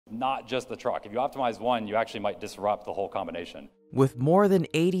not just the truck. If you optimize one, you actually might disrupt the whole combination. With more than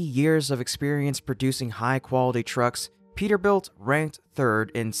 80 years of experience producing high-quality trucks, Peterbilt ranked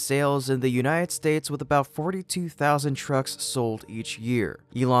third in sales in the United States with about 42,000 trucks sold each year.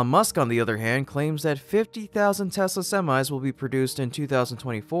 Elon Musk, on the other hand, claims that 50,000 Tesla semis will be produced in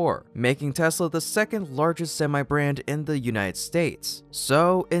 2024, making Tesla the second largest semi brand in the United States.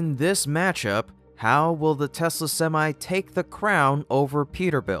 So, in this matchup, how will the Tesla Semi take the crown over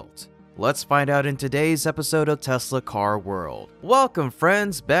Peterbilt? Let's find out in today's episode of Tesla Car World. Welcome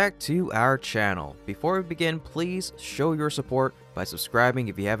friends back to our channel. Before we begin, please show your support by subscribing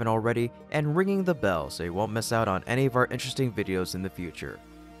if you haven't already and ringing the bell so you won't miss out on any of our interesting videos in the future.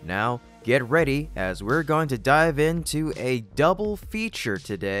 Now, get ready as we're going to dive into a double feature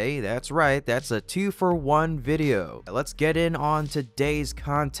today. That's right, that's a 2-for-1 video. Let's get in on today's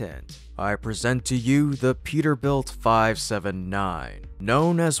content. I present to you the Peterbilt 579.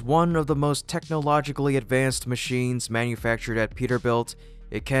 Known as one of the most technologically advanced machines manufactured at Peterbilt,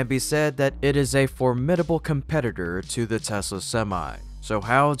 it can be said that it is a formidable competitor to the Tesla Semi. So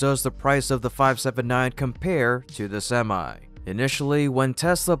how does the price of the 579 compare to the Semi? Initially, when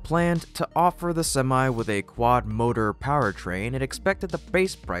Tesla planned to offer the Semi with a quad-motor powertrain, it expected the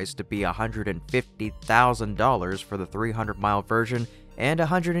base price to be $150,000 for the 300-mile version and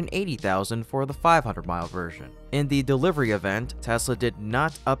 $180,000 for the 500-mile version. In the delivery event, Tesla did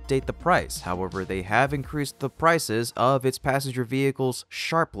not update the price. However, they have increased the prices of its passenger vehicles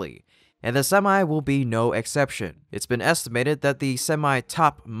sharply, and the Semi will be no exception. It's been estimated that the Semi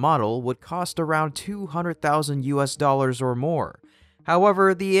top model would cost around $200,000 US or more.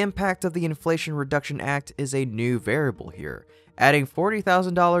 However, the impact of the Inflation Reduction Act is a new variable here, adding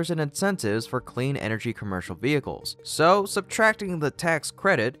 $40,000 in incentives for clean energy commercial vehicles. So, subtracting the tax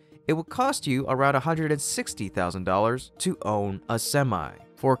credit, it would cost you around $160,000 to own a Semi.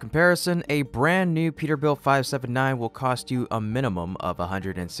 For comparison, a brand new Peterbilt 579 will cost you a minimum of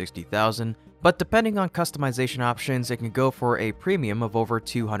 $160,000, but depending on customization options, it can go for a premium of over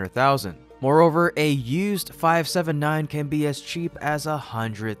 $200,000. Moreover, a used 579 can be as cheap as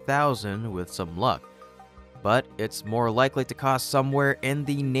 $100,000 with some luck, but it's more likely to cost somewhere in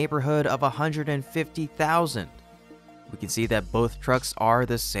the neighborhood of $150,000. We can see that both trucks are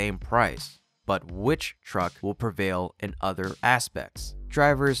the same price, but which truck will prevail in other aspects?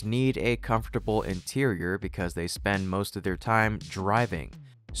 Drivers need a comfortable interior because they spend most of their time driving.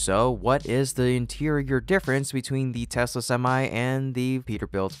 So what is the interior difference between the Tesla Semi and the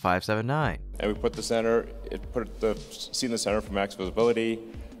Peterbilt 579? And we put the seat in the center for max visibility.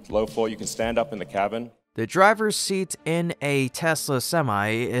 It's low full, you can stand up in the cabin. The driver's seat in a Tesla Semi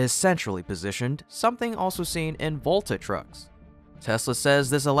is centrally positioned, something also seen in Volta trucks. Tesla says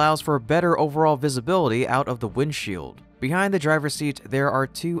this allows for better overall visibility out of the windshield. Behind the driver's seat, there are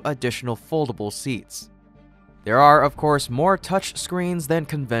 2 additional foldable seats. There are, of course, more touch screens than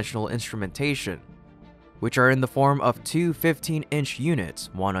conventional instrumentation, which are in the form of 2 15-inch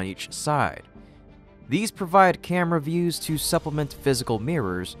units, one on each side. These provide camera views to supplement physical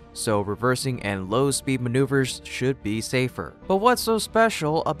mirrors, so reversing and low-speed maneuvers should be safer. But what's so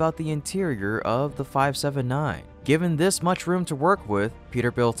special about the interior of the 579? Given this much room to work with,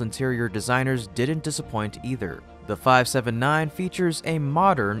 Peterbilt interior designers didn't disappoint either. The 579 features a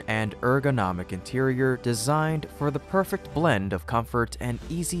modern and ergonomic interior designed for the perfect blend of comfort and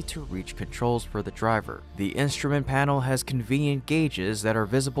easy-to-reach controls for the driver. The instrument panel has convenient gauges that are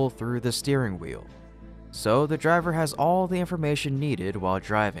visible through the steering wheel, so the driver has all the information needed while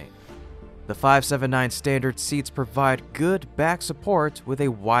driving. The 579 standard seats provide good back support with a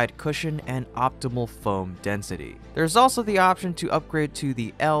wide cushion and optimal foam density. There's also the option to upgrade to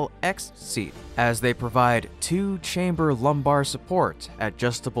the LX seat, as they provide 2-chamber lumbar support,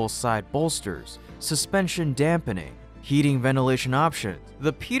 adjustable side bolsters, suspension dampening, heating ventilation options.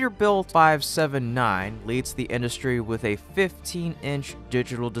 The Peterbilt 579 leads the industry with a 15-inch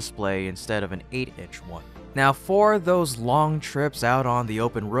digital display instead of an 8-inch one. Now, for those long trips out on the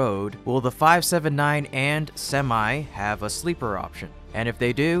open road, will the 579 and Semi have a sleeper option? And if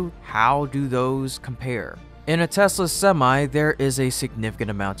they do, how do those compare? In a Tesla Semi, there is a significant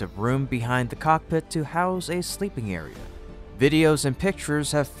amount of room behind the cockpit to house a sleeping area. Videos and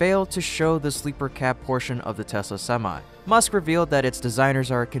pictures have failed to show the sleeper cab portion of the Tesla Semi. Musk revealed that its designers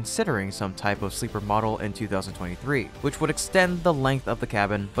are considering some type of sleeper model in 2023, which would extend the length of the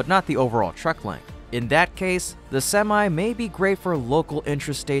cabin, but not the overall truck length. In that case, the Semi may be great for local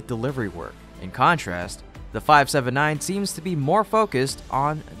intrastate delivery work. In contrast, the 579 seems to be more focused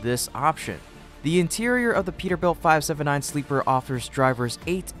on this option. The interior of the Peterbilt 579 Sleeper offers drivers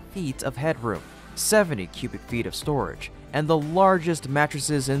 8 feet of headroom, 70 cubic feet of storage, and the largest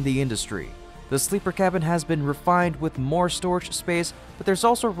mattresses in the industry. The sleeper cabin has been refined with more storage space, but there's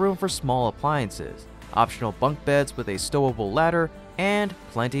also room for small appliances, optional bunk beds with a stowable ladder, and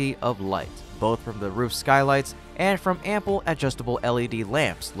plenty of light, both from the roof skylights and from ample adjustable LED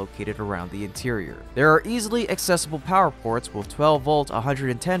lamps located around the interior. There are easily accessible power ports with 12-volt,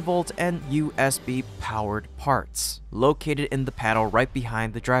 110-volt, and USB-powered parts located in the panel right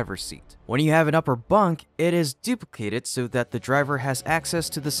behind the driver's seat. When you have an upper bunk, it is duplicated so that the driver has access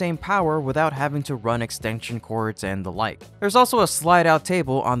to the same power without having to run extension cords and the like. There's also a slide-out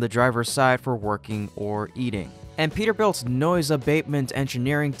table on the driver's side for working or eating. And Peterbilt's noise abatement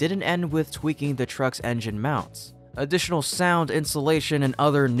engineering didn't end with tweaking the truck's engine mounts. Additional sound insulation and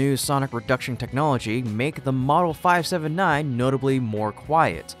other new sonic reduction technology make the Model 579 notably more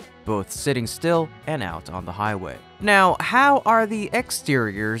quiet, both sitting still and out on the highway. Now, how are the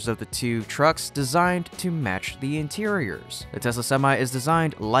exteriors of the two trucks designed to match the interiors? The Tesla Semi is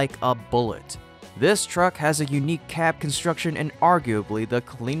designed like a bullet. This truck has a unique cab construction and arguably the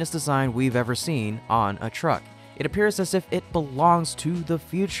cleanest design we've ever seen on a truck. It appears as if it belongs to the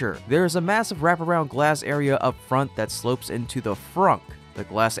future. There is a massive wraparound glass area up front that slopes into the frunk. The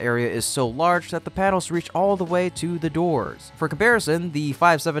glass area is so large that the panels reach all the way to the doors. For comparison, the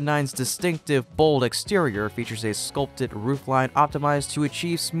 579's distinctive, bold exterior features a sculpted roofline optimized to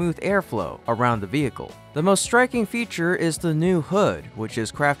achieve smooth airflow around the vehicle. The most striking feature is the new hood, which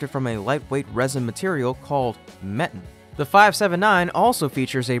is crafted from a lightweight resin material called metin. The 579 also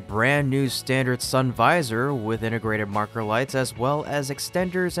features a brand new standard sun visor with integrated marker lights as well as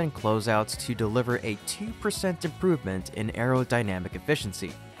extenders and closeouts to deliver a 2% improvement in aerodynamic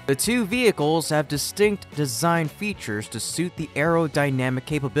efficiency. The two vehicles have distinct design features to suit the aerodynamic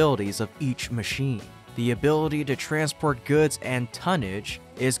capabilities of each machine. The ability to transport goods and tonnage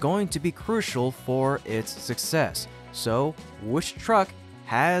is going to be crucial for its success. So, which truck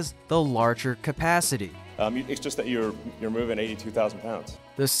has the larger capacity? It's just that you're moving 82,000 pounds.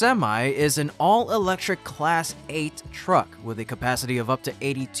 The Semi is an all-electric Class 8 truck with a capacity of up to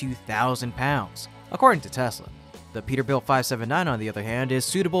 82,000 pounds, according to Tesla. The Peterbilt 579, on the other hand, is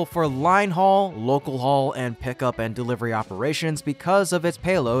suitable for line haul, local haul, and pickup and delivery operations because of its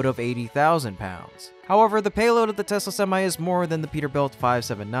payload of 80,000 pounds. However, the payload of the Tesla Semi is more than the Peterbilt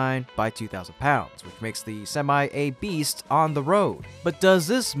 579 by 2,000 pounds, which makes the Semi a beast on the road. But does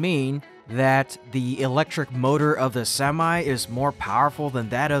this mean that the electric motor of the Semi is more powerful than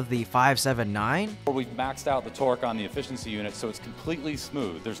that of the 579? We've maxed out the torque on the efficiency unit, so it's completely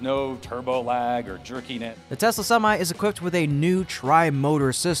smooth. There's no turbo lag or jerking it. The Tesla Semi is equipped with a new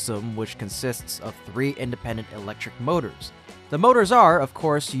tri-motor system, which consists of 3 independent electric motors. The motors are, of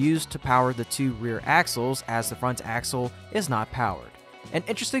course, used to power the 2 rear axles, as the front axle is not powered. An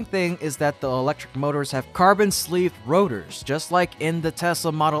interesting thing is that the electric motors have carbon-sleeved rotors, just like in the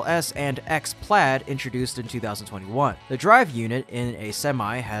Tesla Model S and X Plaid introduced in 2021. The drive unit in a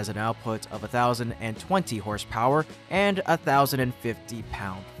Semi has an output of 1,020 horsepower and 1,050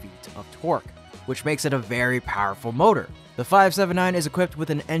 pound-feet of torque, which makes it a very powerful motor. The 579 is equipped with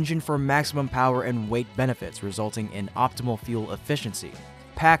an engine for maximum power and weight benefits, resulting in optimal fuel efficiency.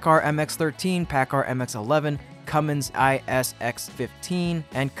 Paccar MX-13, Paccar MX-11, Cummins ISX-15,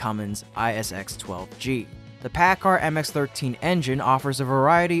 and Cummins ISX-12G. The Paccar MX-13 engine offers a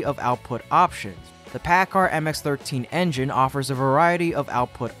variety of output options.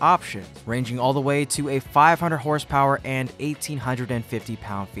 Ranging all the way to a 500 horsepower and 1,850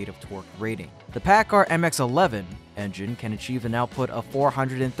 pound-feet of torque rating. The Paccar MX-11 engine can achieve an output of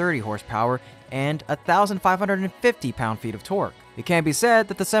 430 horsepower and 1,550 pound-feet of torque. It can be said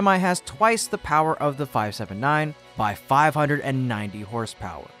that the Semi has twice the power of the 579 by 590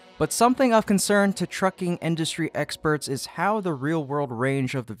 horsepower. But something of concern to trucking industry experts is how the real-world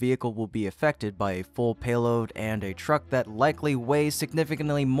range of the vehicle will be affected by a full payload and a truck that likely weighs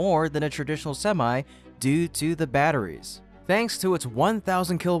significantly more than a traditional Semi due to the batteries. Thanks to its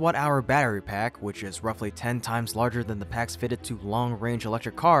 1,000 kilowatt-hour battery pack, which is roughly 10 times larger than the packs fitted to long-range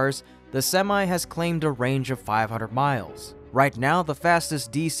electric cars, the Semi has claimed a range of 500 miles. Right now, the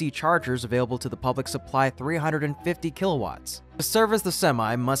fastest DC chargers available to the public supply 350 kilowatts. To service the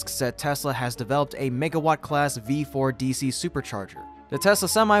Semi, Musk said Tesla has developed a megawatt-class V4 DC supercharger. The Tesla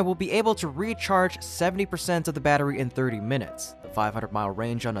Semi will be able to recharge 70% of the battery in 30 minutes. The 500-mile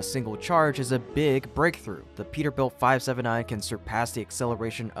range on a single charge is a big breakthrough. The Peterbilt 579 can surpass the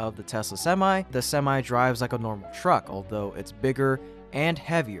acceleration of the Tesla Semi. The Semi drives like a normal truck, although it's bigger and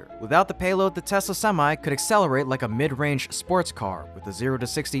heavier. Without the payload, the Tesla Semi could accelerate like a mid-range sports car with a 0 to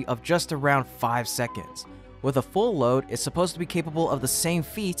 60 of just around 5 seconds. With a full load, it's supposed to be capable of the same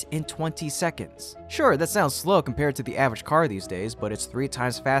feat in 20 seconds. Sure, that sounds slow compared to the average car these days, but it's 3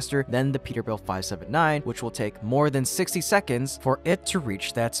 times faster than the Peterbilt 579, which will take more than 60 seconds for it to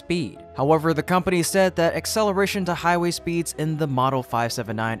reach that speed. However, the company said that acceleration to highway speeds in the Model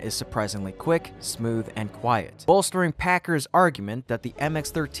 579 is surprisingly quick, smooth, and quiet, bolstering Paccar's argument that the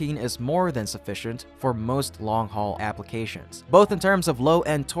MX-13 is more than sufficient for most long-haul applications, both in terms of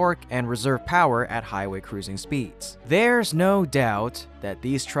low-end torque and reserve power at highway cruising speeds. There's no doubt that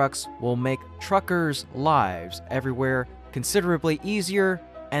these trucks will make truckers' lives everywhere considerably easier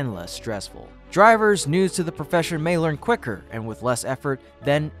and less stressful. Drivers new to the profession may learn quicker and with less effort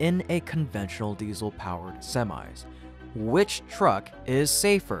than in a conventional diesel-powered semis. Which truck is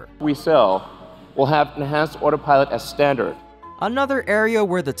safer? We sell will have enhanced autopilot as standard. Another area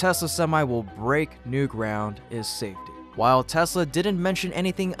where the Tesla Semi will break new ground is safety. While Tesla didn't mention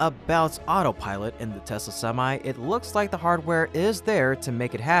anything about autopilot in the Tesla Semi, it looks like the hardware is there to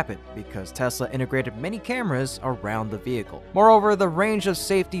make it happen because Tesla integrated many cameras around the vehicle. Moreover, the range of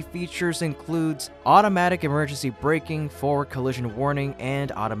safety features includes automatic emergency braking, forward collision warning,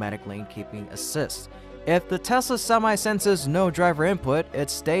 and automatic lane keeping assist. If the Tesla Semi senses no driver input, it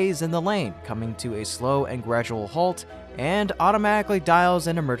stays in the lane, coming to a slow and gradual halt, and automatically dials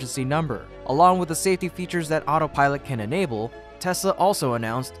an emergency number. Along with the safety features that autopilot can enable, Tesla also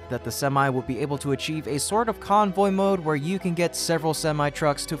announced that the Semi will be able to achieve a sort of convoy mode where you can get several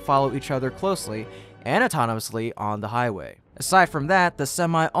semi-trucks to follow each other closely and autonomously on the highway. Aside from that, the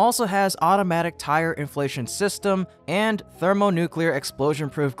Semi also has automatic tire inflation system and thermonuclear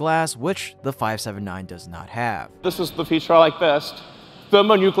explosion-proof glass, which the 579 does not have. This is the feature I like best,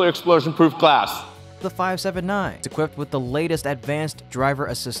 thermonuclear explosion-proof glass. The 579 is equipped with the latest advanced driver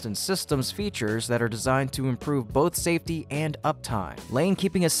assistance systems features that are designed to improve both safety and uptime. Lane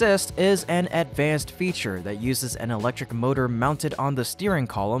keeping assist is an advanced feature that uses an electric motor mounted on the steering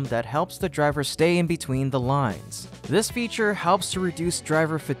column that helps the driver stay in between the lines. This feature helps to reduce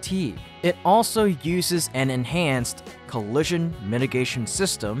driver fatigue. It also uses an enhanced collision mitigation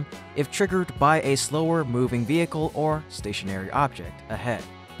system if triggered by a slower moving vehicle or stationary object ahead.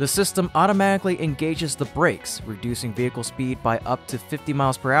 The system automatically engages the brakes, reducing vehicle speed by up to 50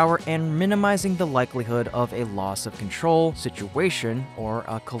 miles per hour and minimizing the likelihood of a loss of control situation or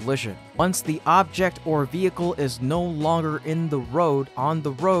a collision. Once the object or vehicle is no longer on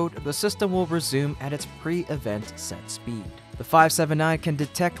the road, the system will resume at its pre-event set speed. The 579 can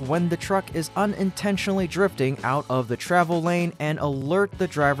detect when the truck is unintentionally drifting out of the travel lane and alert the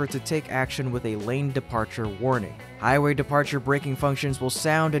driver to take action with a lane departure warning. Highway departure braking functions will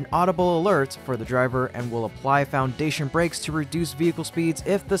sound an audible alert for the driver and will apply foundation brakes to reduce vehicle speeds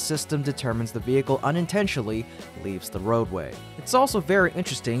if the system determines the vehicle unintentionally leaves the roadway. It's also very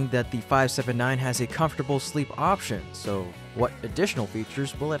interesting that the 579 has a comfortable sleep option, so what additional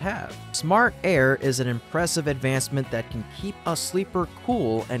features will it have? Smart Air is an impressive advancement that can keep a sleeper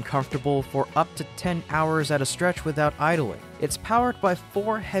cool and comfortable for up to 10 hours at a stretch without idling. It's powered by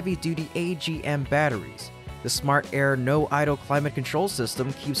 4 heavy-duty AGM batteries. The Smart Air no-idle climate control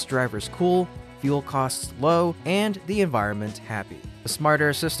system keeps drivers cool, fuel costs low, and the environment happy. The Smart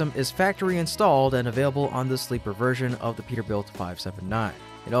Air system is factory installed and available on the sleeper version of the Peterbilt 579.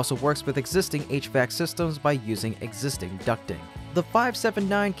 It also works with existing HVAC systems by using existing ducting. The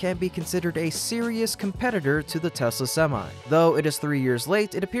 579 can be considered a serious competitor to the Tesla Semi. Though it is 3 years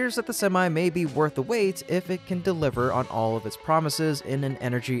late, it appears that the Semi may be worth the wait if it can deliver on all of its promises in an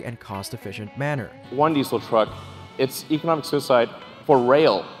energy and cost-efficient manner. One diesel truck, it's economic suicide for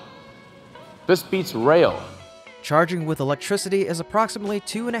rail. This beats rail. Charging with electricity is approximately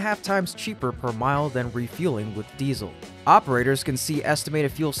 2.5 times cheaper per mile than refueling with diesel. Operators can see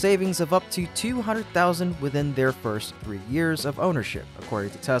estimated fuel savings of up to $200,000 within their first 3 years of ownership, according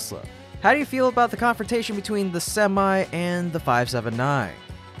to Tesla. How do you feel about the confrontation between the Semi and the 579?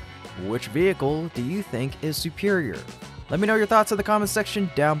 Which vehicle do you think is superior? Let me know your thoughts in the comments section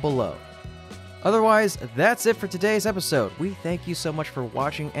down below. Otherwise, that's it for today's episode. We thank you so much for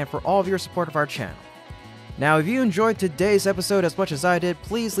watching and for all of your support of our channel. Now, if you enjoyed today's episode as much as I did,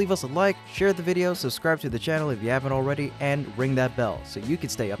 please leave us a like, share the video, subscribe to the channel if you haven't already, and ring that bell so you can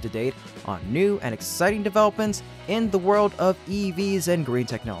stay up to date on new and exciting developments in the world of EVs and green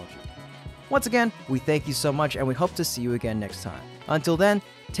technology. Once again, we thank you so much and we hope to see you again next time. Until then,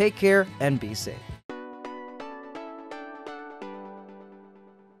 take care and be safe.